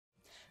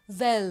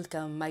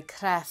Welcome, my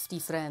crafty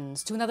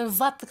friends, to another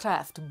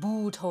WhatTheCraft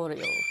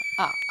BOOtorial.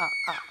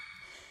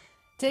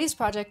 Today's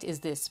project is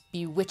this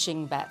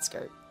bewitching bat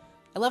skirt.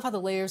 I love how the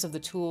layers of the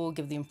tulle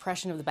give the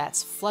impression of the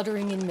bats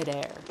fluttering in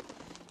midair.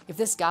 If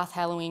this goth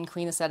Halloween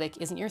queen aesthetic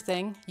isn't your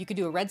thing, you could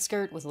do a red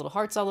skirt with little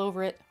hearts all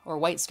over it, or a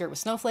white skirt with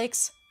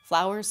snowflakes,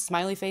 flowers,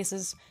 smiley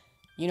faces.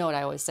 You know what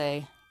I always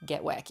say,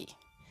 get wacky.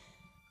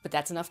 But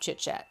that's enough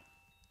chit-chat.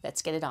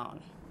 Let's get it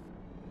on.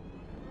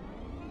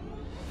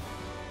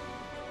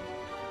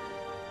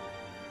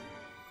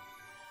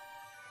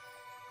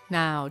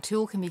 Now,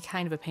 tulle can be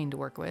kind of a pain to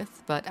work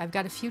with, but I've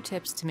got a few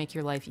tips to make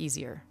your life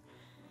easier.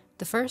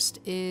 The first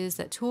is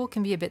that tulle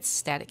can be a bit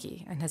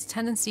staticky and has a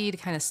tendency to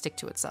kind of stick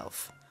to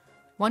itself.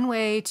 One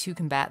way to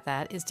combat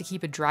that is to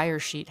keep a dryer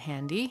sheet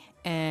handy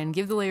and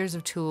give the layers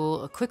of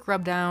tulle a quick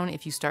rub down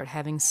if you start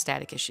having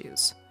static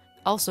issues.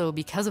 Also,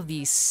 because of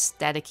the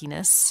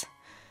statickiness,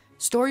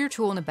 store your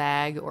tulle in a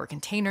bag or a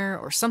container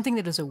or something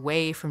that is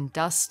away from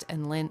dust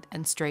and lint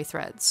and stray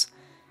threads.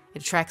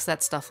 It attracts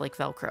that stuff like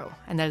Velcro,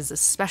 and that is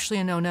especially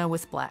a no-no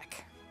with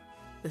black.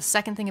 The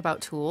second thing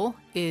about tulle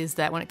is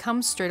that when it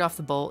comes straight off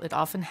the bolt, it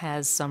often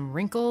has some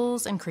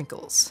wrinkles and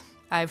crinkles.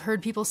 I've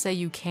heard people say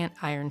you can't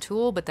iron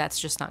tulle, but that's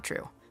just not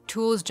true.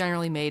 Tulle is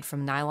generally made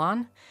from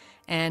nylon,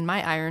 and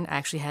my iron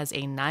actually has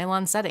a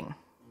nylon setting.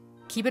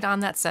 Keep it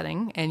on that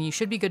setting, and you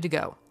should be good to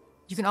go.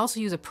 You can also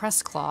use a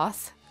press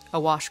cloth, a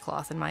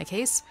washcloth in my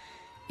case,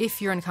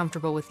 if you're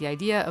uncomfortable with the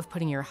idea of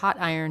putting your hot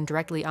iron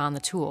directly on the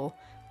tulle.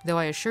 Though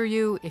I assure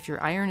you, if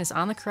your iron is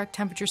on the correct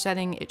temperature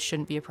setting, it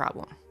shouldn't be a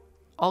problem.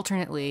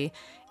 Alternately,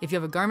 if you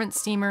have a garment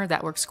steamer,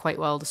 that works quite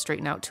well to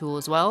straighten out tulle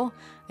as well.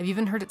 I've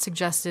even heard it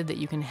suggested that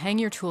you can hang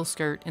your tulle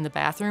skirt in the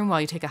bathroom while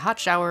you take a hot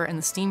shower, and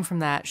the steam from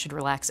that should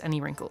relax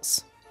any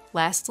wrinkles.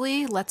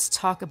 Lastly, let's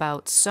talk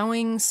about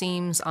sewing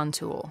seams on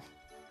tulle.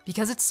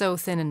 Because it's so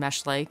thin and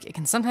mesh-like, it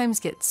can sometimes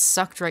get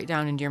sucked right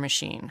down into your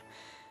machine.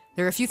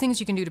 There are a few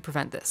things you can do to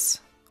prevent this.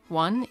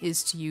 One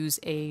is to use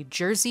a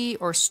jersey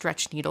or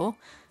stretch needle.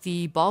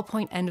 The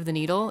ballpoint end of the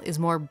needle is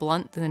more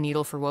blunt than a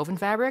needle for woven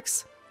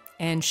fabrics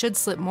and should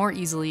slip more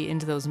easily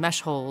into those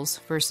mesh holes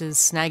versus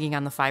snagging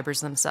on the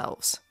fibers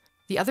themselves.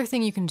 The other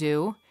thing you can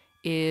do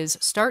is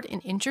start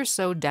an inch or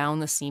so down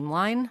the seam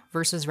line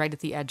versus right at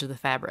the edge of the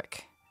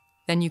fabric.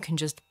 Then you can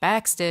just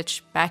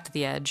backstitch back to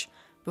the edge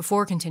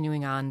before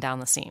continuing on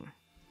down the seam.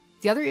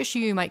 The other issue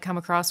you might come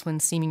across when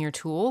seaming your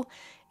tulle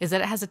is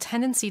that it has a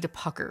tendency to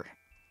pucker.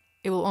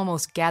 It will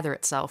almost gather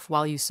itself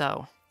while you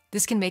sew.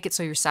 This can make it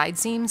so your side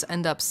seams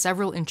end up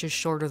several inches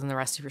shorter than the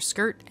rest of your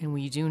skirt, and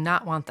we do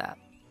not want that.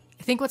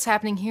 I think what's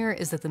happening here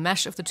is that the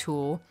mesh of the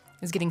tulle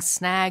is getting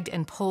snagged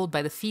and pulled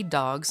by the feed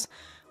dogs,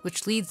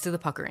 which leads to the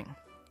puckering.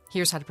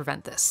 Here's how to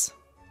prevent this.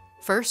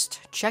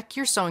 First, check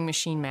your sewing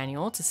machine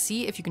manual to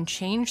see if you can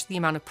change the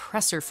amount of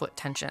presser foot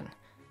tension.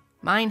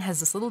 Mine has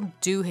this little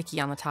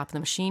doohickey on the top of the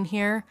machine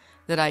here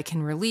that I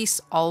can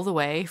release all the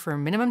way for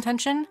minimum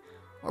tension,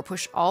 or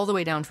push all the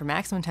way down for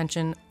maximum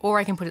tension, or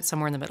I can put it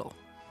somewhere in the middle.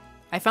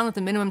 I found that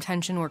the minimum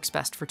tension works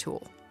best for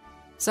tulle.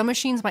 Some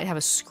machines might have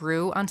a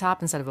screw on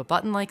top instead of a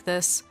button like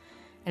this,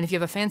 and if you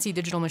have a fancy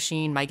digital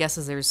machine, my guess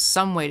is there's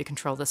some way to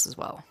control this as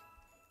well.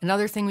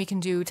 Another thing we can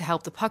do to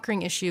help the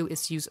puckering issue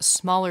is to use a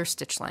smaller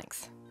stitch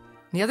length.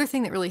 And the other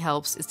thing that really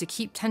helps is to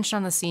keep tension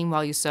on the seam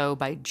while you sew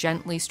by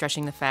gently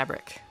stretching the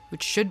fabric,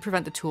 which should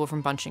prevent the tulle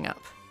from bunching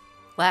up.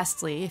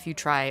 Lastly, if you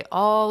try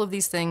all of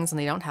these things and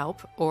they don't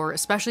help, or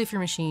especially if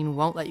your machine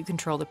won't let you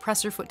control the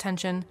presser foot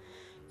tension,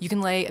 you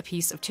can lay a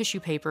piece of tissue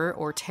paper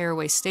or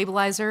tearaway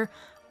stabilizer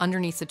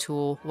underneath the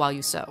tulle while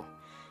you sew.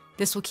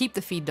 This will keep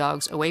the feed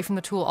dogs away from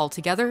the tulle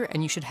altogether,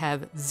 and you should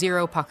have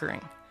zero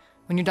puckering.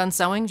 When you're done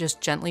sewing,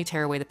 just gently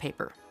tear away the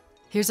paper.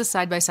 Here's a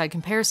side-by-side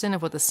comparison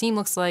of what the seam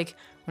looks like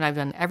when I've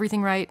done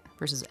everything right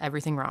versus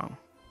everything wrong.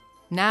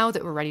 Now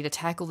that we're ready to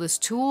tackle this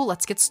tulle,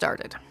 let's get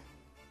started.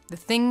 The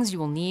things you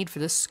will need for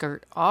this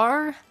skirt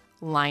are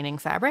lining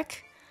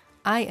fabric.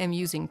 I am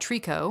using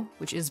tricot,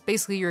 which is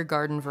basically your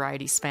garden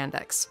variety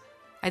spandex.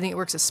 I think it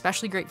works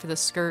especially great for this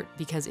skirt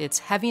because it's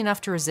heavy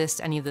enough to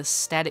resist any of the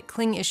static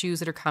cling issues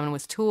that are common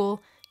with tulle,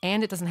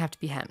 and it doesn't have to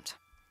be hemmed.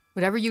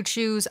 Whatever you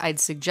choose,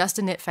 I'd suggest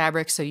a knit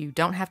fabric so you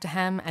don't have to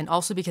hem, and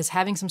also because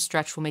having some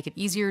stretch will make it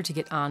easier to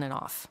get on and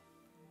off.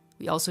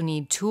 We also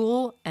need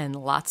tulle and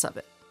lots of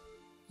it.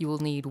 You will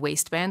need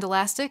waistband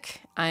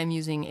elastic. I'm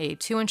using a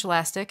 2-inch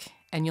elastic,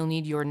 and you'll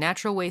need your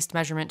natural waist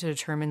measurement to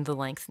determine the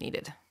length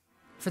needed.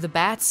 For the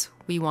bats,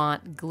 we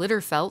want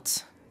glitter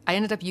felt. I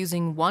ended up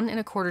using 1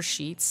 1/4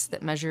 sheets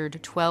that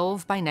measured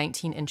 12 by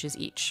 19 inches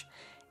each.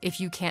 If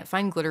you can't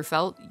find glitter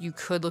felt, you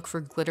could look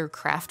for glitter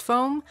craft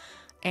foam,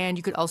 and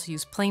you could also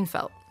use plain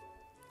felt.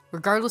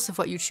 Regardless of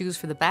what you choose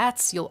for the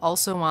bats, you'll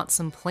also want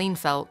some plain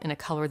felt in a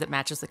color that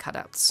matches the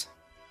cutouts.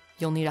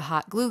 You'll need a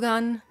hot glue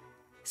gun,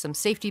 some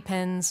safety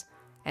pins,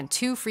 and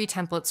 2 free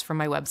templates from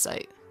my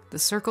website, the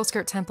circle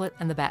skirt template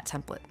and the bat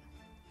template.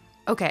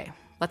 Okay,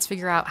 let's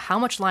figure out how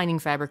much lining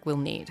fabric we'll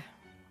need.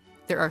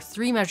 There are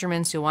 3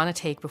 measurements you'll want to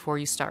take before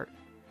you start: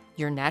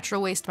 your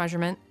natural waist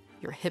measurement,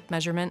 your hip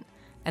measurement,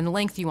 and the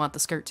length you want the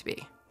skirt to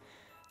be.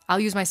 I'll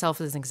use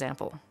myself as an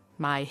example.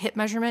 my hip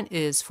measurement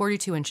is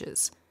 42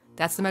 inches.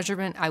 That's the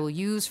measurement I will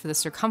use for the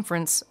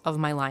circumference of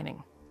my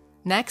lining.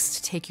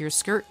 Next, take your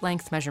skirt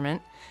length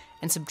measurement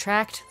and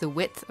subtract the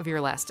width of your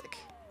elastic.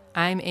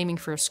 I'm aiming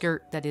for a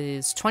skirt that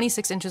is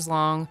 26 inches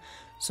long,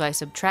 so I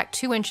subtract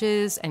 2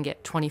 inches and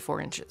get 24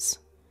 inches.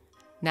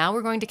 Now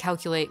we're going to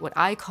calculate what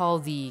I call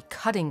the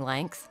cutting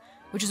length,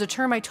 which is a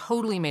term I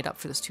totally made up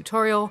for this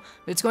tutorial,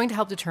 but it's going to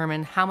help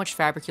determine how much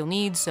fabric you'll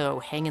need, so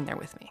hang in there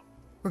with me.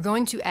 We're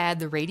going to add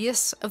the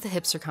radius of the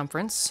hip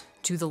circumference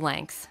to the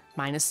length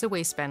minus the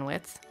waistband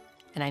width.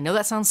 And I know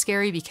that sounds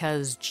scary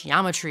because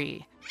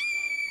geometry,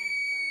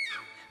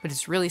 but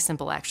it's really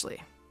simple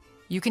actually.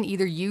 You can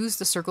either use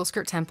the circle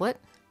skirt template,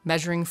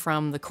 measuring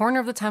from the corner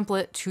of the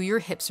template to your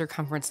hip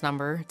circumference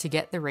number to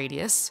get the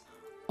radius,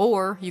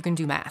 or you can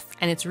do math,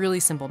 and it's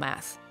really simple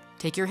math.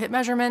 Take your hip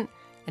measurement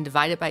and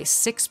divide it by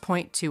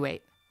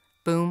 6.28.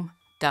 Boom,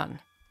 done.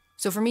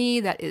 So for me,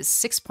 that is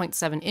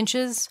 6.7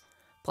 inches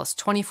plus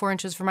 24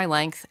 inches for my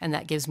length, and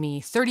that gives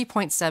me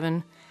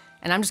 30.7,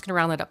 and I'm just gonna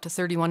round that up to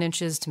 31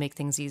 inches to make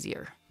things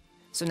easier.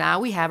 So now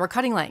we have our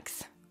cutting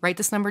length. Write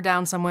this number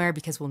down somewhere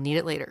because we'll need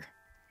it later.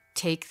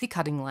 Take the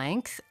cutting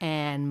length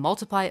and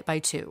multiply it by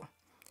 2.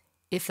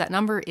 If that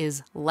number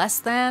is less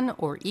than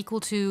or equal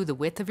to the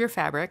width of your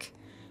fabric,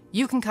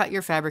 you can cut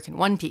your fabric in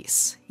one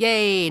piece.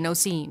 Yay, no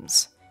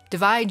seams.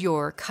 Divide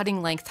your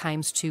cutting length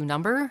times 2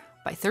 number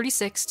by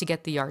 36 to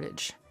get the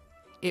yardage.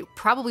 It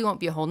probably won't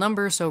be a whole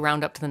number, so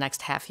round up to the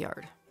next half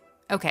yard.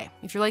 Okay,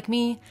 if you're like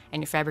me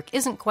and your fabric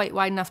isn't quite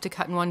wide enough to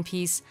cut in one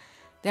piece,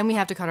 then we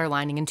have to cut our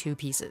lining in 2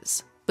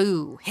 pieces.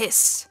 Boo,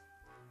 hiss.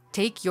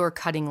 Take your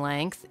cutting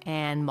length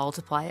and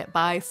multiply it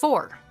by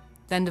 4.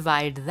 Then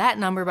divide that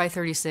number by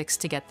 36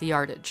 to get the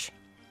yardage.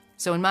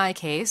 So in my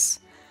case,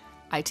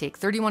 I take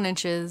 31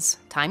 inches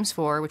times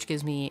 4, which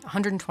gives me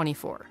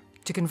 124.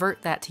 To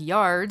convert that to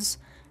yards,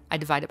 I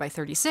divide it by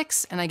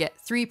 36 and I get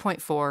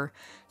 3.4,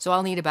 so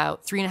I'll need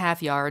about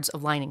 3.5 yards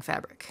of lining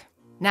fabric.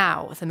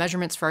 Now, the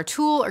measurements for our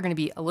tulle are going to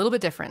be a little bit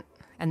different,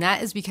 and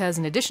that is because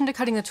in addition to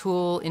cutting the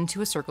tulle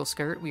into a circle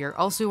skirt, we are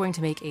also going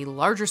to make a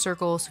larger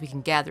circle so we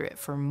can gather it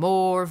for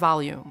more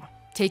volume.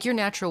 Take your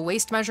natural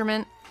waist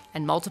measurement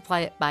and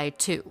multiply it by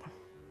 2.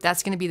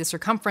 That's going to be the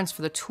circumference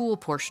for the tulle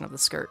portion of the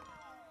skirt.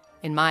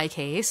 In my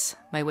case,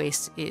 my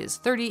waist is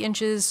 30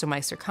 inches, so my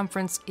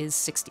circumference is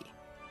 60.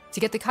 To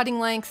get the cutting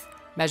length,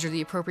 measure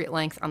the appropriate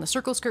length on the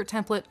circle skirt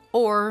template,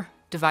 or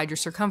divide your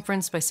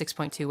circumference by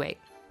 6.28.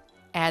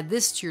 Add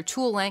this to your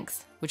tulle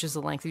length, which is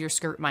the length of your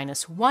skirt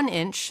minus 1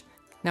 inch.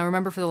 Now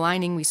remember, for the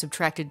lining, we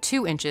subtracted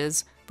 2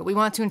 inches, but we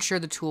want to ensure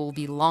the tulle will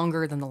be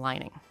longer than the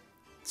lining.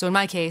 So in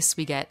my case,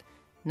 we get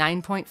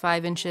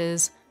 9.5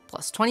 inches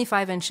plus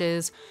 25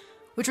 inches,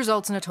 which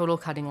results in a total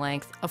cutting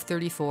length of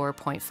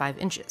 34.5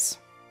 inches.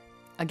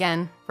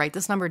 Again, write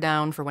this number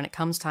down for when it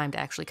comes time to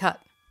actually cut.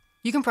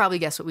 You can probably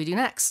guess what we do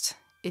next.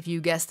 If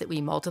you guess that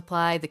we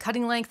multiply the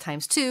cutting length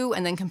times 2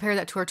 and then compare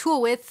that to our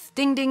tulle width,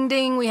 ding ding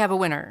ding, we have a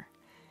winner.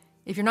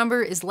 If your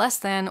number is less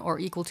than or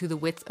equal to the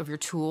width of your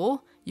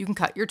tulle, you can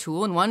cut your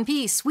tulle in one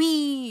piece.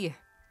 Whee!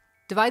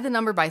 Divide the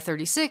number by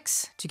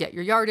 36 to get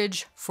your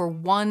yardage for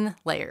 1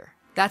 layer.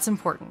 That's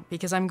important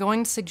because I'm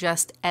going to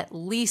suggest at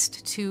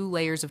least 2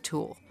 layers of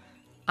tulle.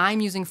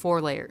 I'm using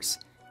 4 layers.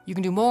 You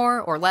can do more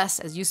or less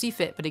as you see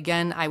fit, but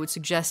again, I would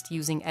suggest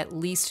using at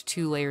least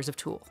 2 layers of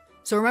tulle.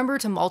 So remember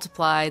to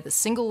multiply the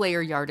single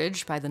layer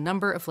yardage by the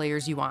number of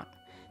layers you want.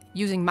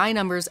 Using my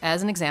numbers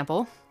as an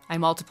example, I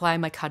multiply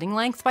my cutting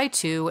length by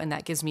 2, and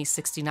that gives me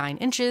 69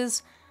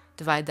 inches.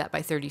 Divide that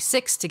by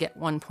 36 to get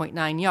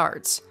 1.9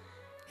 yards.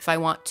 If I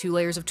want 2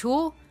 layers of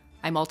tulle,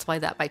 I multiply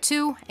that by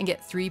 2 and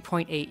get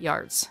 3.8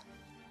 yards.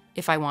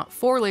 If I want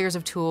 4 layers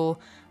of tulle,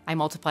 I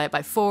multiply it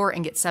by 4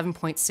 and get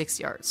 7.6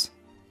 yards.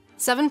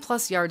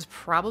 7+ yards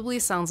probably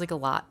sounds like a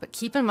lot, but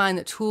keep in mind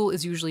that tulle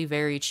is usually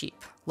very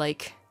cheap,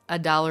 like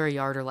 $1 a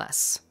yard or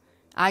less.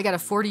 I got a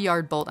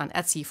 40-yard bolt on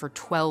Etsy for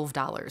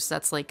 $12.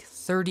 That's like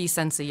 30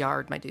 cents a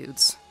yard, my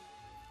dudes.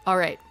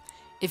 Alright,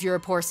 if you're a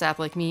poor sap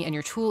like me and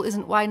your tulle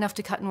isn't wide enough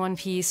to cut in one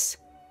piece,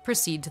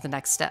 proceed to the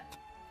next step.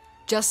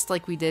 Just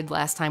like we did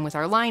last time with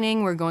our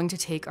lining, we're going to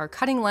take our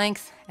cutting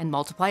length and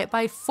multiply it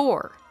by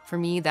 4. For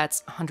me,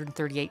 that's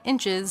 138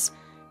 inches.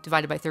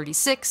 Divided by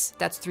 36,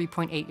 that's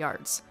 3.8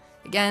 yards.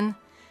 Again,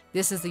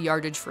 this is the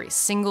yardage for a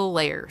single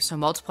layer, so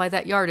multiply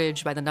that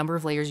yardage by the number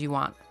of layers you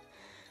want.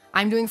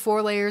 I'm doing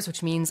 4 layers,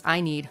 which means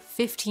I need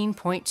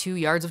 15.2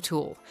 yards of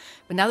tulle.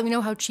 But now that we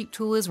know how cheap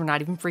tulle is, we're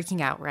not even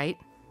freaking out, right?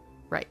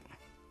 Right.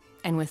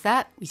 And with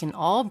that, we can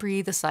all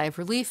breathe a sigh of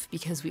relief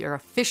because we are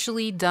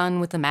officially done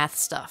with the math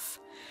stuff.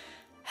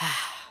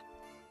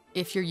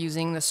 If you're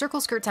using the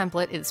circle skirt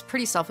template, it's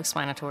pretty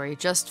self-explanatory.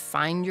 Just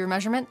find your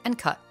measurement and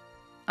cut.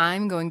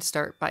 I'm going to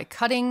start by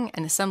cutting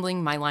and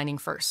assembling my lining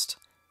first.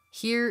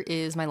 Here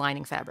is my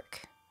lining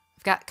fabric.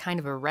 I've got kind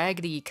of a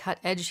raggedy cut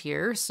edge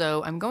here,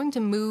 so I'm going to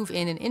move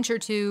in an inch or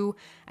 2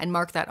 and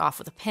mark that off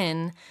with a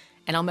pin,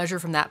 and I'll measure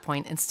from that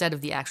point instead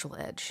of the actual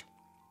edge.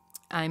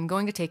 I'm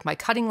going to take my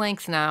cutting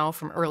length now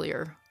from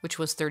earlier, which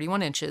was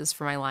 31 inches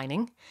for my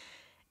lining,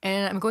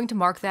 and I'm going to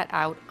mark that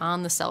out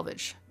on the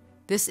selvage.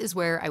 This is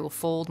where I will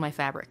fold my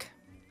fabric.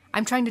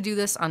 I'm trying to do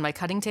this on my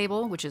cutting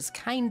table, which is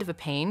kind of a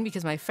pain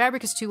because my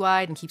fabric is too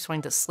wide and keeps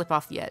wanting to slip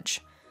off the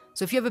edge.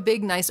 So if you have a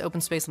big, nice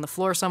open space on the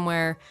floor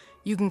somewhere,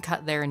 you can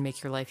cut there and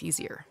make your life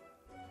easier.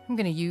 I'm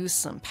going to use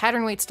some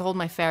pattern weights to hold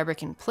my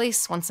fabric in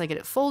place once I get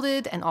it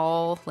folded and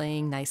all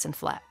laying nice and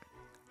flat.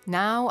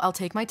 Now I'll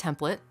take my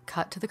template,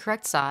 cut to the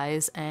correct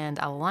size, and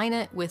I'll line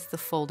it with the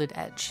folded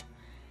edge.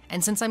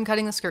 And since I'm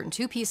cutting the skirt in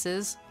 2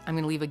 pieces, I'm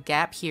going to leave a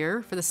gap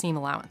here for the seam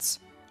allowance.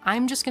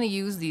 I'm just going to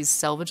use these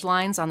selvage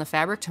lines on the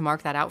fabric to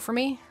mark that out for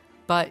me,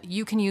 but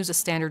you can use a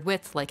standard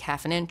width like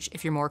 1/2 inch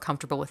if you're more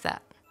comfortable with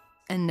that.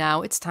 And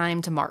now it's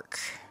time to mark.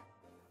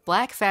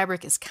 Black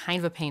fabric is kind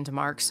of a pain to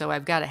mark, so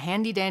I've got a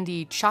handy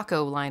dandy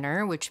Choco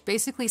liner, which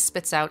basically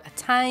spits out a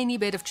tiny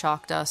bit of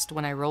chalk dust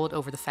when I roll it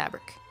over the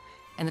fabric.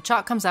 And the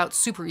chalk comes out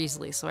super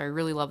easily, so I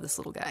really love this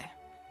little guy.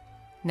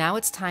 Now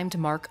it's time to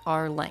mark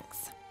our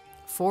length.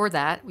 For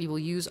that, we will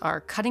use our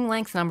cutting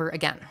length number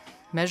again.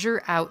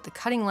 Measure out the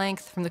cutting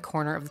length from the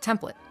corner of the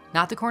template,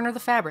 not the corner of the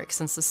fabric,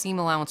 since the seam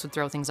allowance would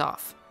throw things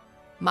off.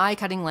 My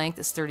cutting length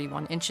is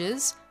 31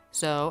 inches,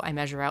 so I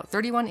measure out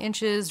 31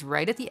 inches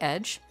right at the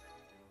edge,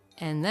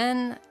 and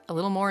then a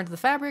little more into the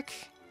fabric,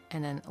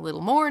 and then a little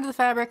more into the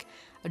fabric,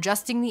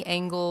 adjusting the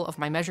angle of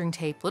my measuring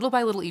tape little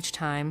by little each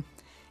time,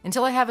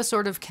 until I have a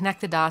sort of connect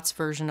the dots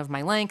version of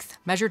my length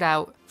measured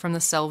out from the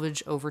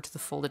selvage over to the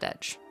folded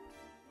edge.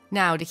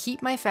 Now, to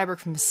keep my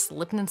fabric from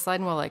slipping and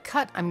sliding while I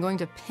cut, I'm going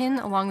to pin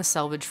along the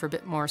selvage for a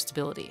bit more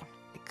stability.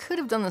 I could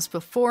have done this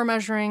before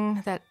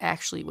measuring. That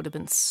actually would have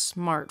been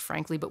smart,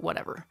 frankly, but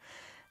whatever.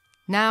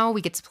 Now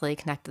we get to play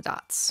connect the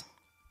dots.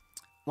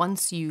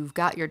 Once you've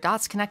got your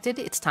dots connected,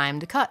 it's time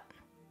to cut.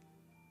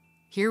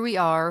 Here we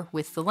are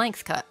with the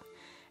length cut,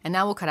 and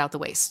now we'll cut out the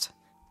waist.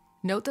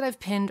 Note that I've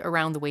pinned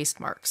around the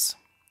waist marks.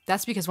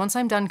 That's because once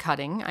I'm done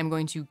cutting, I'm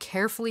going to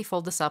carefully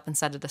fold this up and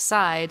set it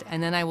aside,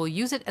 and then I will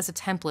use it as a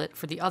template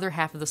for the other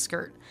half of the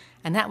skirt,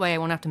 and that way I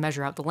won't have to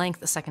measure out the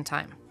length a second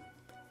time.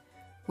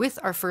 With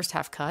our first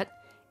half cut,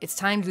 it's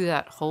time to do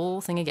that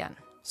whole thing again.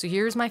 So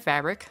here's my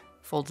fabric,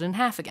 folded in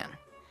half again.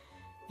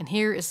 And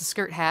here is the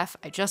skirt half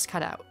I just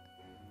cut out.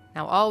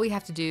 Now all we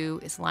have to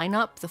do is line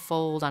up the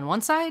fold on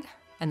one side,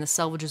 and the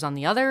selvages on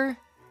the other,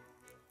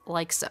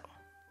 like so.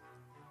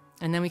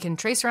 And then we can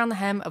trace around the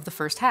hem of the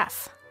first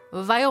half.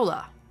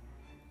 Viola!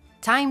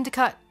 Time to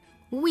cut!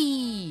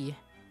 Whee!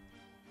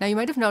 Now you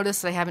might have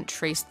noticed that I haven't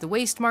traced the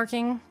waist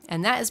marking,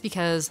 and that is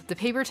because the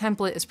paper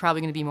template is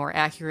probably going to be more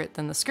accurate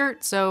than the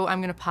skirt, so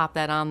I'm going to pop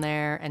that on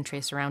there and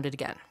trace around it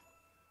again.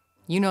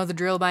 You know the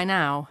drill by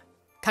now.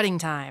 Cutting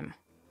time!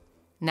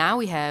 Now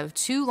we have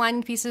 2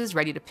 lining pieces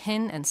ready to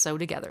pin and sew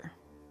together.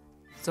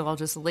 So I'll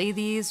just lay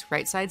these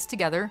right sides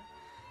together,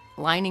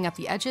 lining up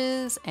the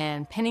edges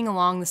and pinning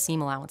along the seam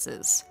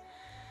allowances.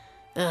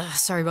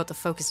 Sorry about the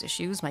focus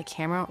issues, my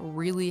camera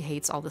really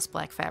hates all this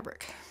black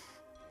fabric.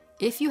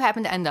 If you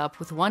happen to end up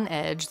with one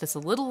edge that's a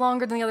little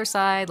longer than the other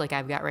side, like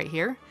I've got right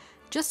here,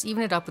 just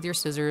even it up with your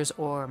scissors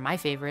or, my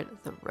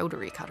favorite, the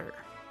rotary cutter.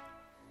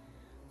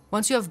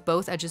 Once you have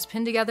both edges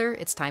pinned together,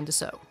 it's time to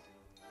sew.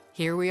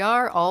 Here we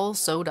are, all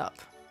sewed up.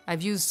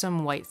 I've used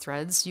some white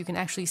threads. You can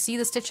actually see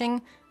the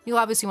stitching. You'll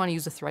obviously want to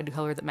use a thread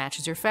color that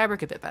matches your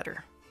fabric a bit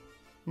better.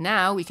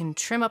 Now we can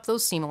trim up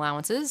those seam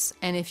allowances,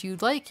 and if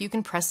you'd like, you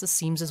can press the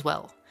seams as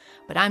well.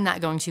 But I'm not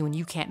going to, and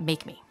you can't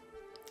make me.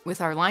 With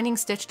our lining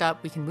stitched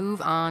up, we can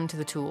move on to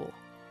the tulle.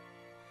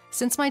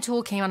 Since my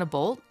tulle came on a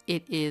bolt,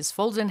 it is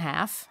folded in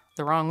half,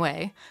 the wrong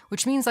way,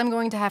 which means I'm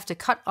going to have to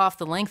cut off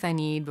the length I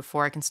need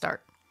before I can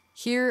start.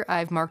 Here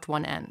I've marked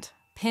one end.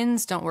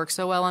 Pins don't work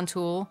so well on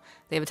tulle.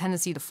 They have a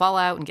tendency to fall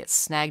out and get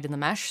snagged in the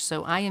mesh,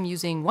 so I am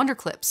using Wonder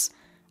Clips.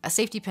 A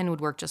safety pin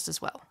would work just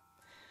as well.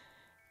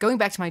 Going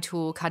back to my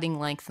tulle cutting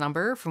length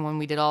number from when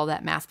we did all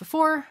that math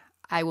before,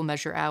 I will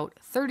measure out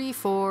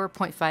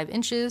 34.5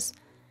 inches,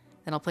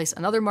 then I'll place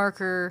another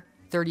marker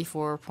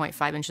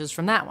 34.5 inches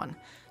from that one.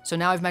 So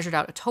now I've measured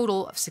out a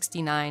total of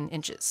 69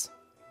 inches.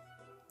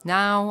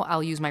 Now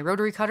I'll use my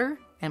rotary cutter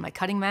and my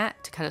cutting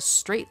mat to cut a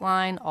straight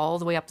line all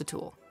the way up the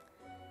tulle.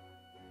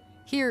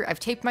 Here I've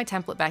taped my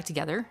template back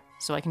together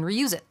so I can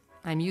reuse it.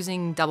 I'm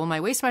using double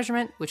my waist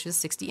measurement, which is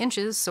 60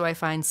 inches, so I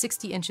find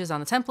 60 inches on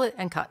the template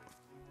and cut.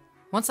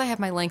 Once I have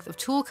my length of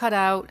tulle cut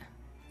out,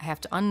 I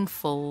have to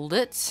unfold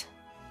it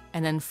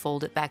and then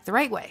fold it back the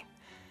right way.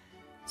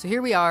 So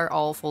here we are,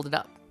 all folded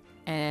up.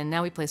 And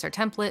now we place our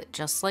template,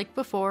 just like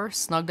before,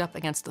 snugged up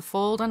against the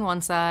fold on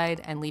one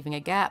side and leaving a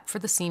gap for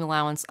the seam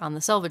allowance on the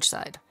selvage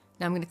side.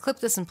 Now I'm going to clip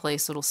this in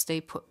place so it'll stay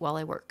put while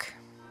I work.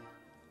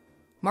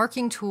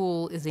 Marking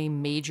tulle is a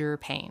major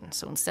pain,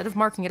 so instead of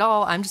marking it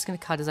all, I'm just going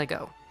to cut as I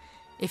go.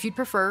 If you'd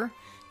prefer,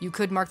 you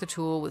could mark the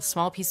tulle with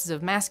small pieces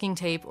of masking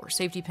tape or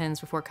safety pins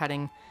before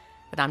cutting,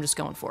 but I'm just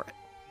going for it.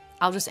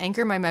 I'll just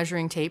anchor my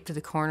measuring tape to the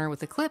corner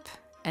with a clip,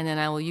 and then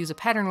I will use a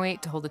pattern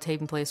weight to hold the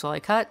tape in place while I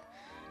cut,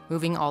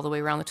 moving all the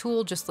way around the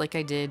tulle just like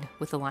I did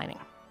with the lining.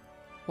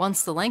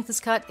 Once the length is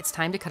cut, it's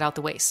time to cut out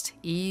the waist.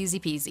 Easy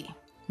peasy.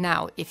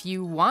 Now, if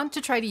you want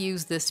to try to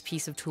use this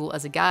piece of tulle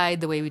as a guide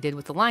the way we did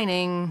with the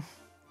lining,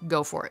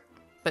 go for it.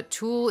 but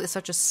tulle is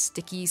such a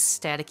sticky,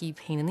 staticky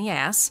pain in the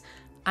ass,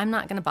 I'm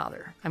not going to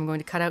bother. I'm going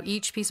to cut out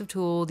each piece of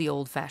tulle the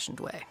old-fashioned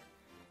way.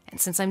 And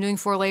since I'm doing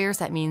 4 layers,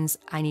 that means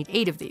I need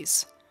 8 of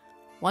these.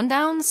 1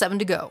 down, 7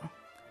 to go.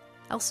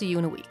 I'll see you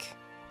in a week.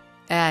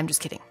 I'm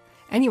just kidding.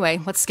 Anyway,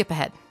 let's skip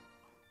ahead.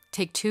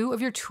 Take 2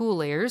 of your tulle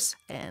layers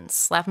and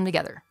slap them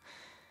together.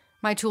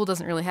 My tulle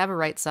doesn't really have a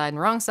right side and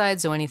wrong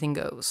side, so anything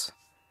goes.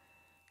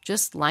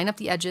 Just line up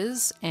the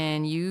edges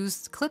and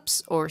use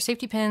clips or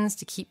safety pins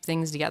to keep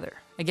things together.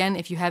 Again,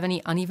 if you have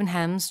any uneven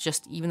hems,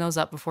 just even those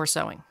up before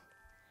sewing.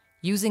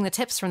 Using the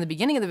tips from the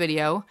beginning of the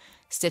video,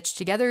 stitch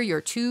together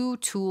your 2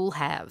 tulle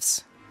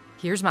halves.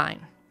 Here's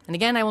mine. And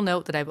again, I will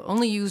note that I've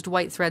only used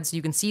white thread so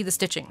you can see the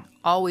stitching.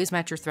 Always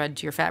match your thread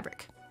to your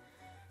fabric.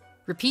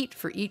 Repeat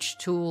for each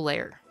tulle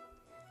layer.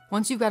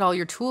 Once you've got all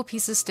your tulle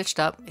pieces stitched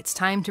up, it's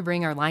time to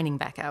bring our lining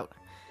back out.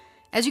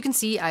 As you can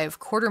see, I have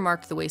quarter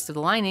marked the waist of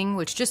the lining,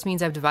 which just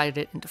means I've divided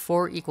it into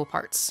 4 equal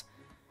parts.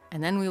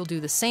 And then we will do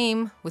the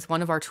same with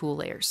one of our tulle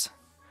layers.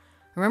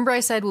 Remember I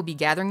said we'll be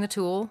gathering the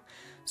tulle,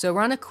 so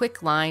run a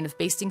quick line of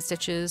basting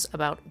stitches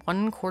about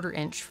 1/4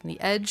 inch from the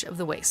edge of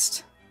the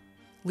waist.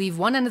 Leave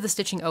one end of the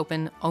stitching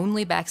open,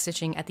 only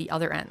backstitching at the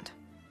other end.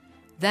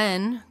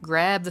 Then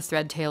grab the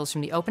thread tails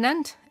from the open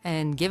end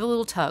and give a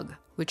little tug,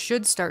 which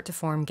should start to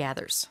form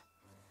gathers.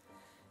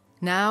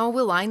 Now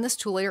we'll line this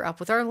tulle layer up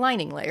with our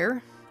lining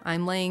layer.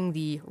 I'm laying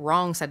the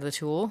wrong side of the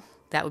tulle,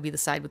 that would be the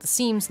side with the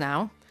seams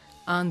now,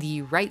 on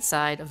the right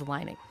side of the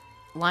lining.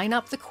 Line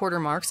up the quarter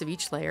marks of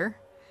each layer,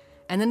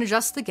 and then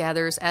adjust the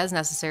gathers as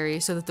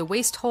necessary so that the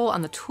waist hole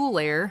on the tulle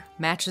layer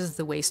matches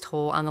the waist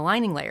hole on the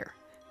lining layer.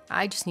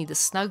 I just need to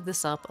snug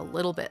this up a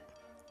little bit.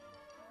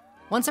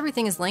 Once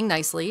everything is laying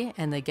nicely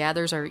and the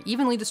gathers are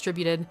evenly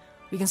distributed,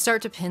 we can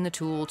start to pin the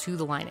tulle to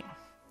the lining.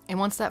 And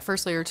once that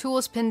first layer of tulle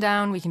is pinned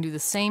down, we can do the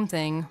same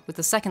thing with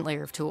the second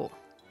layer of tulle.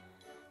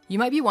 You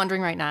might be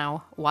wondering right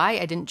now why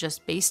I didn't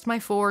just baste my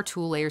 4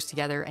 tulle layers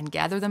together and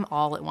gather them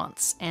all at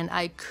once, and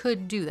I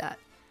could do that.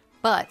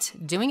 But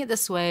doing it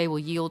this way will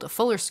yield a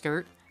fuller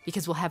skirt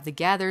because we'll have the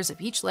gathers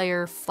of each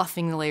layer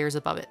fluffing the layers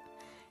above it.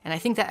 And I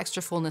think that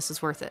extra fullness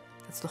is worth it.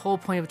 That's the whole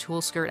point of a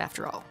tulle skirt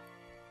after all.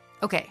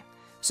 Okay,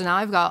 so now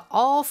I've got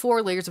all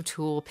 4 layers of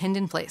tulle pinned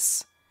in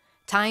place.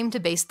 Time to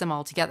baste them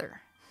all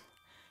together.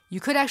 You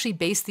could actually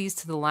baste these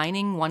to the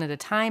lining one at a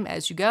time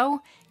as you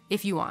go,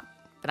 if you want,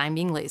 but I'm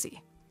being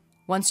lazy.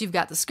 Once you've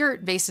got the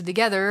skirt basted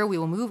together, we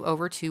will move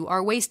over to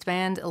our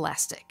waistband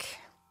elastic.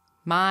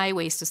 My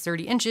waist is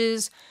 30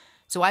 inches,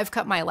 so I've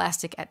cut my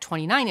elastic at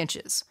 29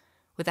 inches.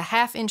 With a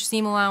 1/2 inch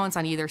seam allowance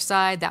on either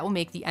side, that will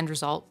make the end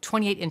result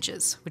 28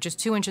 inches, which is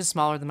 2 inches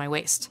smaller than my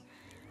waist.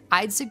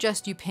 I'd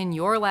suggest you pin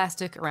your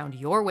elastic around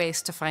your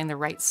waist to find the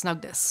right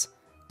snugness.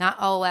 Not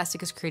all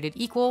elastic is created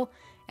equal,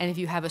 and if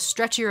you have a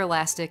stretchier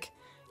elastic,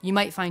 you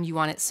might find you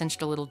want it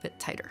cinched a little bit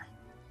tighter.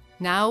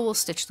 Now we'll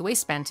stitch the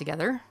waistband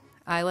together.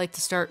 I like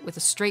to start with a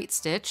straight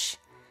stitch,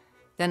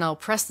 then I'll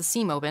press the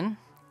seam open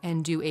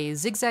and do a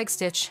zigzag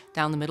stitch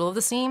down the middle of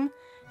the seam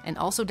and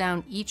also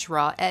down each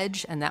raw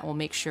edge, and that will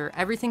make sure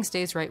everything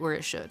stays right where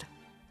it should.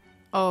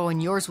 Oh,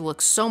 and yours will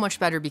look so much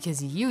better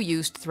because you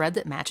used thread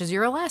that matches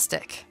your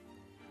elastic.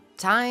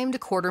 Time to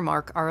quarter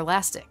mark our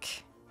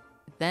elastic.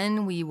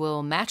 Then we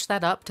will match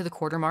that up to the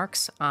quarter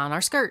marks on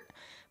our skirt.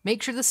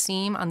 Make sure the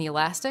seam on the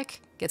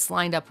elastic gets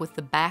lined up with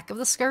the back of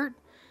the skirt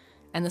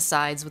and the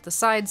sides with the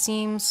side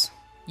seams.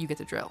 You get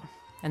the drill.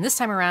 And this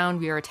time around,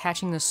 we are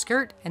attaching the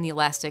skirt and the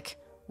elastic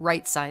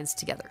right sides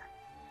together.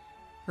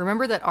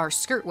 Remember that our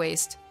skirt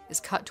waist is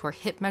cut to our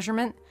hip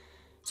measurement,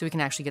 so we can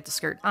actually get the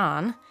skirt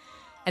on,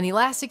 and the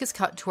elastic is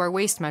cut to our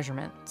waist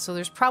measurement, so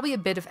there's probably a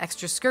bit of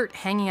extra skirt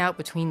hanging out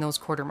between those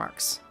quarter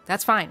marks.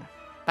 That's fine.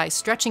 By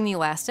stretching the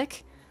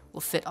elastic,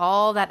 we'll fit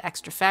all that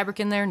extra fabric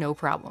in there, no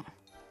problem.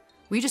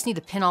 We just need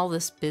to pin all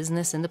this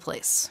business into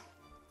place.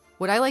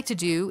 What I like to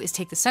do is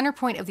take the center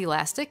point of the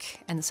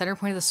elastic and the center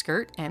point of the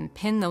skirt and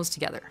pin those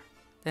together.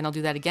 Then I'll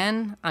do that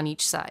again on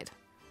each side.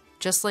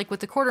 Just like with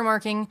the quarter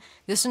marking,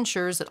 this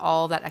ensures that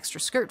all that extra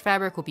skirt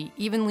fabric will be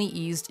evenly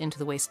eased into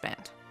the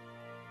waistband.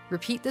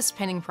 Repeat this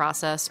pinning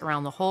process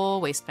around the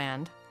whole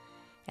waistband,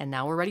 and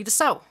now we're ready to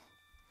sew.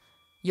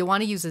 You'll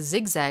want to use a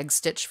zigzag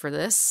stitch for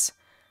this.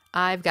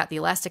 I've got the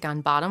elastic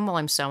on bottom while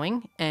I'm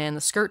sewing, and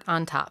the skirt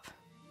on top.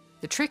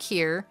 The trick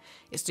here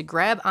is to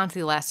grab onto the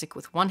elastic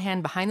with one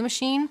hand behind the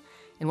machine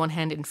and one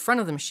hand in front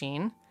of the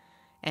machine,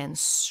 and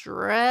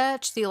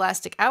stretch the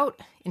elastic out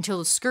until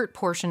the skirt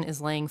portion is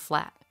laying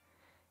flat.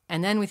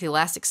 And then with the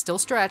elastic still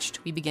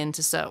stretched, we begin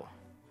to sew.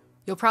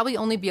 You'll probably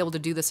only be able to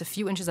do this a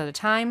few inches at a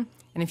time,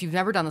 and if you've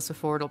never done this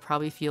before, it'll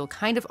probably feel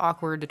kind of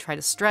awkward to try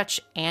to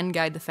stretch and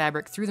guide the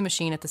fabric through the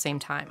machine at the same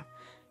time.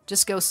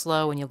 Just go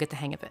slow and you'll get the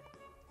hang of it.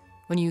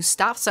 When you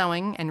stop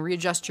sewing and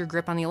readjust your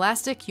grip on the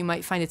elastic, you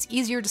might find it's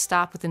easier to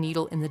stop with the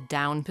needle in the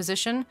down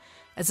position,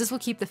 as this will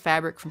keep the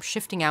fabric from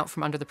shifting out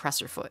from under the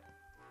presser foot.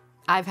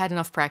 I've had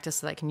enough practice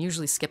that I can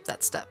usually skip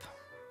that step.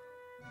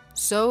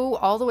 Sew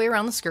all the way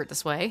around the skirt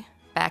this way,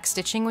 back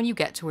stitching when you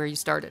get to where you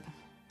started.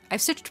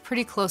 I've stitched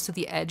pretty close to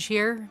the edge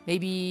here,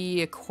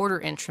 maybe a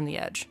 1/4 inch from the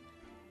edge.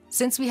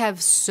 Since we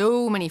have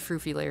so many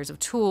froofy layers of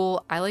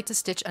tulle, I like to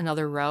stitch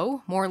another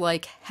row, more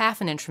like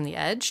 ½ inch from the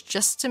edge,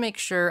 just to make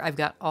sure I've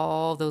got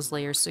all those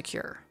layers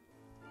secure.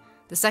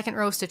 The second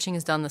row of stitching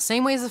is done the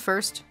same way as the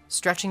first,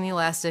 stretching the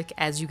elastic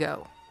as you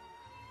go.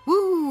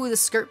 Woo! The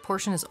skirt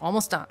portion is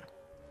almost done.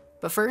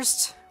 But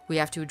first, we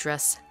have to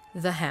address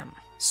the hem.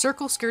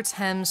 Circle skirts'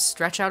 hems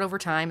stretch out over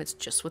time, it's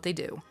just what they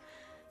do.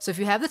 So if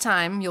you have the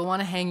time, you'll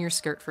want to hang your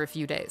skirt for a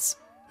few days.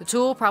 The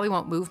tulle probably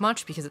won't move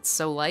much because it's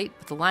so light,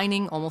 but the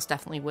lining almost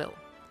definitely will.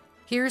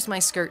 Here's my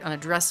skirt on a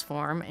dress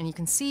form, and you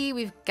can see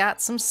we've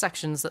got some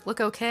sections that look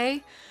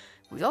okay.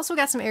 We've also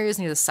got some areas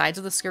near the sides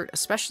of the skirt,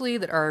 especially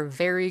that are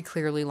very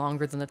clearly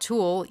longer than the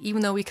tulle,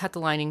 even though we cut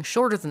the lining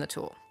shorter than the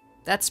tulle.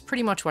 That's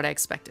pretty much what I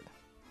expected.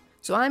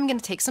 So I'm going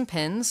to take some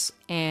pins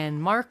and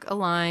mark a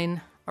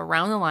line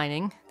around the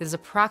lining that is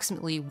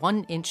approximately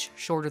 1 inch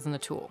shorter than the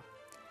tulle.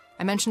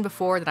 I mentioned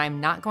before that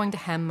I'm not going to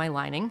hem my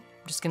lining.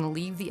 I'm just going to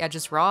leave the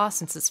edges raw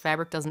since this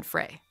fabric doesn't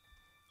fray.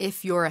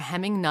 If you're a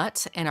hemming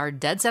nut and are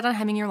dead set on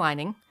hemming your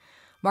lining,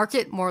 mark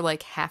it more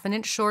like ½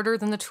 inch shorter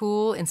than the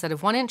tulle instead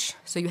of 1 inch,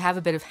 so you have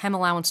a bit of hem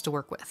allowance to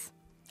work with.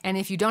 And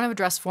if you don't have a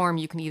dress form,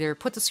 you can either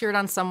put the skirt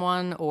on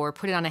someone or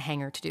put it on a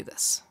hanger to do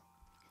this.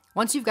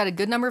 Once you've got a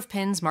good number of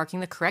pins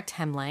marking the correct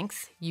hem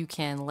length, you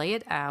can lay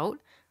it out,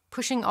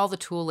 pushing all the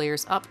tulle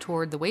layers up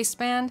toward the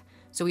waistband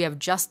so we have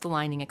just the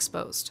lining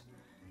exposed.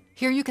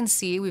 Here you can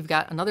see we've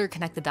got another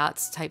connect the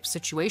dots type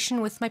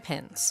situation with my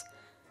pins.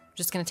 I'm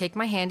just going to take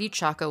my handy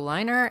Choco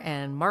liner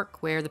and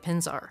mark where the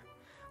pins are.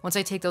 Once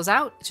I take those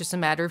out, it's just a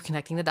matter of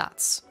connecting the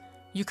dots.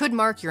 You could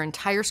mark your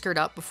entire skirt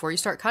up before you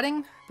start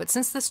cutting, but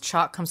since this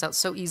chalk comes out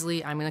so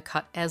easily, I'm going to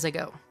cut as I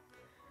go.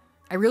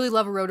 I really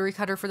love a rotary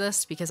cutter for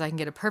this because I can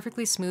get a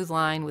perfectly smooth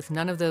line with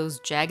none of those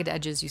jagged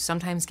edges you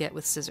sometimes get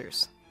with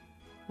scissors.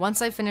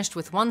 Once I've finished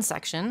with one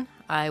section,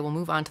 I will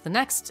move on to the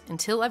next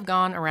until I've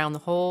gone around the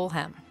whole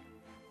hem.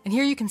 And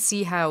here you can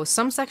see how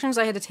some sections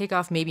I had to take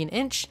off maybe 1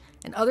 inch,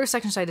 and other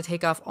sections I had to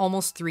take off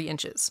almost 3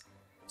 inches.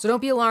 So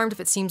don't be alarmed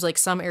if it seems like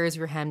some areas of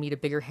your hem need a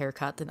bigger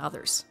haircut than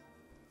others.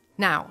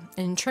 Now,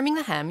 in trimming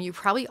the hem, you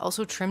probably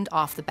also trimmed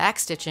off the back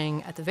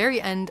stitching at the very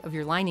end of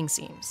your lining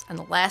seams, and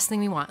the last thing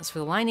we want is for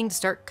the lining to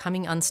start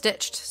coming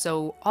unstitched,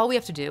 so all we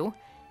have to do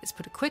is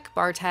put a quick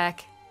bar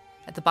tack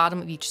at the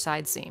bottom of each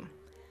side seam.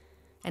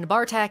 And a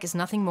bar tack is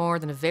nothing more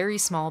than a very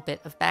small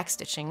bit of back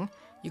stitching.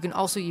 You can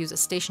also use a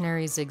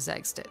stationary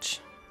zigzag stitch.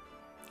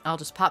 I'll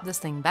just pop this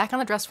thing back on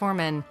the dress form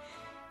and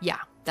yeah,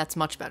 that's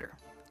much better.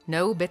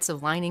 No bits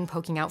of lining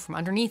poking out from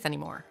underneath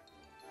anymore.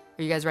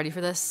 Are you guys ready for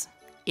this?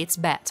 It's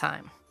bat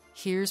time.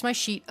 Here's my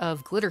sheet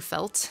of glitter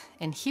felt,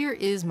 and here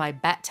is my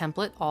bat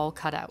template all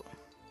cut out.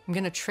 I'm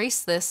gonna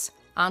trace this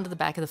onto the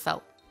back of the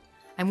felt.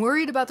 I'm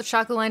worried about the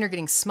chocolate liner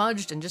getting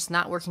smudged and just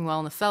not working well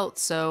in the felt,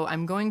 so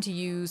I'm going to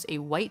use a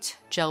white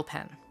gel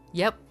pen.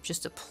 Yep,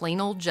 just a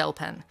plain old gel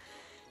pen.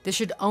 This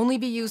should only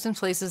be used in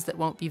places that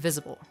won't be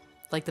visible,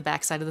 like the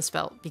backside of the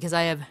felt, because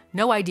I have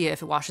no idea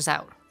if it washes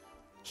out.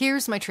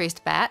 Here's my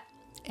traced bat,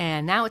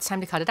 and now it's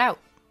time to cut it out.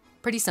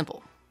 Pretty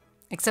simple.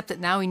 Except that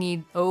now we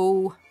need,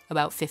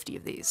 about 50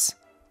 of these.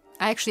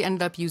 I actually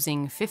ended up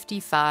using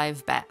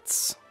 55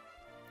 bats.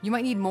 You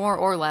might need more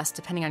or less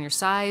depending on your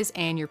size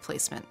and your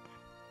placement.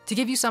 To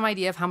give you some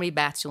idea of how many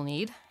bats you'll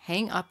need,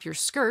 hang up your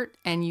skirt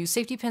and use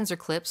safety pins or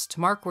clips to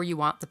mark where you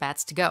want the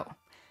bats to go.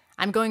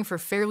 I'm going for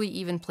fairly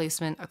even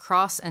placement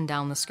across and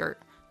down the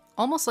skirt.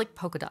 Almost like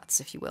polka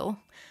dots, if you will.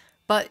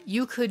 But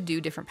you could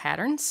do different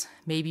patterns.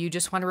 Maybe you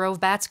just want a row of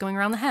bats going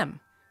around the hem.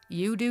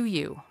 You do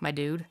you, my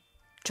dude.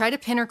 Try to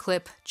pin or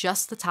clip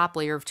just the top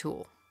layer of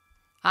tulle.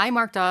 I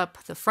marked up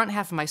the front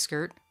half of my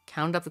skirt,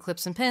 counted up the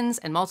clips and pins,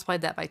 and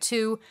multiplied that by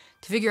 2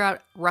 to figure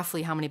out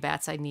roughly how many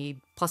bats I'd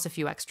need, plus a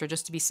few extra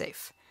just to be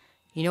safe.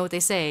 You know what they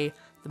say,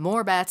 the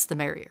more bats, the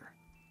merrier.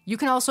 You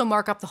can also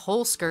mark up the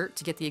whole skirt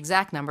to get the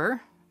exact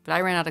number, but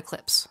I ran out of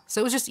clips,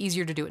 so it was just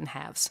easier to do it in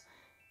halves.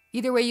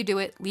 Either way you do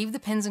it, leave the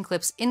pins and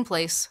clips in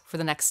place for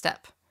the next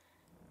step.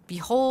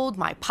 Behold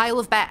my pile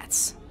of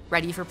bats,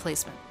 ready for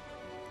placement.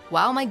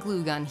 While my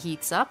glue gun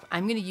heats up,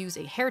 I'm going to use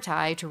a hair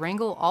tie to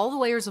wrangle all the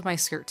layers of my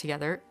skirt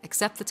together,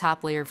 except the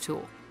top layer of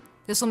tulle.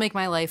 This will make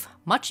my life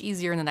much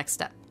easier in the next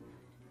step.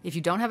 If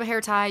you don't have a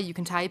hair tie, you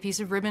can tie a piece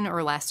of ribbon or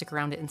elastic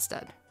around it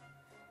instead.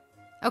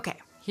 Okay,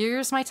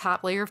 here's my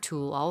top layer of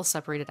tulle all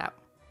separated out.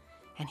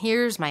 And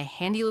here's my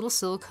handy little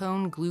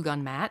silicone glue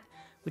gun mat,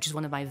 which is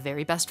one of my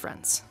very best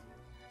friends.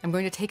 I'm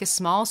going to take a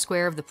small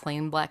square of the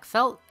plain black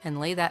felt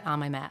and lay that on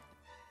my mat.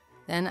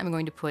 Then I'm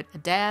going to put a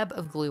dab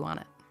of glue on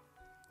it.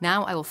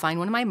 Now I will find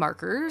one of my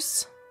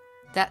markers.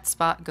 That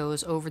spot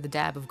goes over the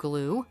dab of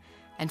glue.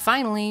 And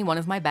finally, one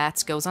of my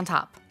bats goes on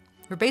top.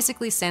 We're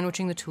basically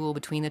sandwiching the tulle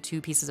between the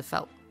two pieces of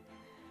felt.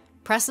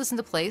 Press this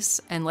into place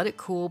and let it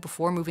cool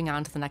before moving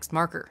on to the next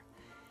marker.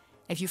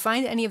 If you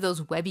find any of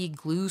those webby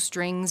glue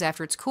strings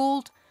after it's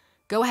cooled,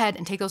 go ahead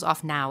and take those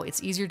off now.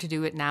 It's easier to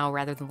do it now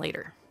rather than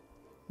later.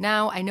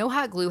 Now, I know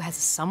hot glue has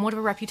somewhat of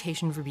a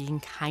reputation for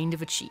being kind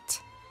of a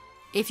cheat.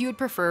 If you would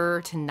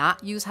prefer to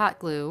not use hot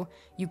glue,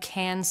 you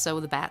can sew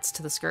the bats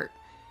to the skirt.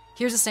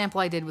 Here's a sample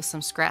I did with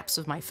some scraps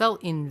of my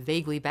felt in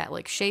vaguely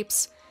bat-like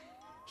shapes.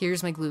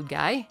 Here's my glued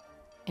guy,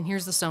 and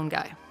here's the sewn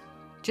guy.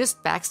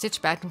 Just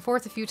backstitch back and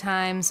forth a few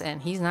times,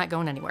 and he's not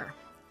going anywhere.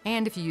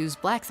 And if you use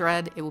black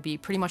thread, it will be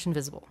pretty much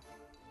invisible.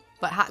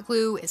 But hot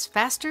glue is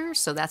faster,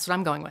 so that's what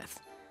I'm going with.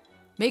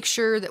 Make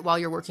sure that while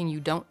you're working, you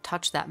don't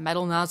touch that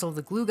metal nozzle of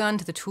the glue gun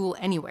to the tool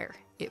anywhere.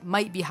 It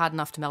might be hot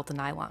enough to melt the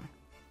nylon.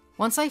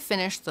 Once I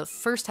finish the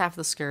first half of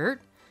the skirt,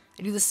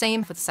 I do the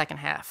same for the second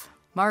half.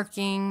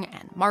 Marking,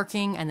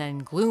 and then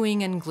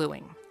gluing and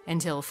gluing.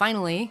 Until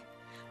finally,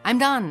 I'm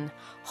done!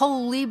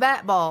 Holy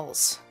bat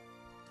balls!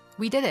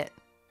 We did it!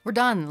 We're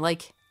done,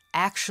 like,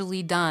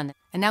 actually done.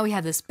 And now we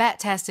have this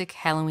bat-tastic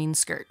Halloween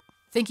skirt.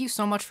 Thank you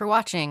so much for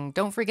watching.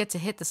 Don't forget to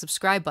hit the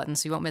subscribe button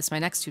so you won't miss my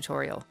next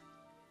tutorial.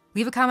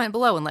 Leave a comment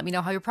below and let me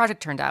know how your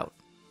project turned out.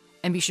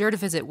 And be sure to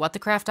visit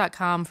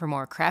WhatTheCraft.com for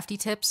more crafty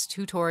tips,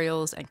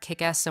 tutorials, and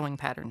kick-ass sewing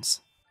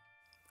patterns.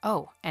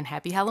 Oh, and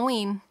happy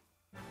Halloween!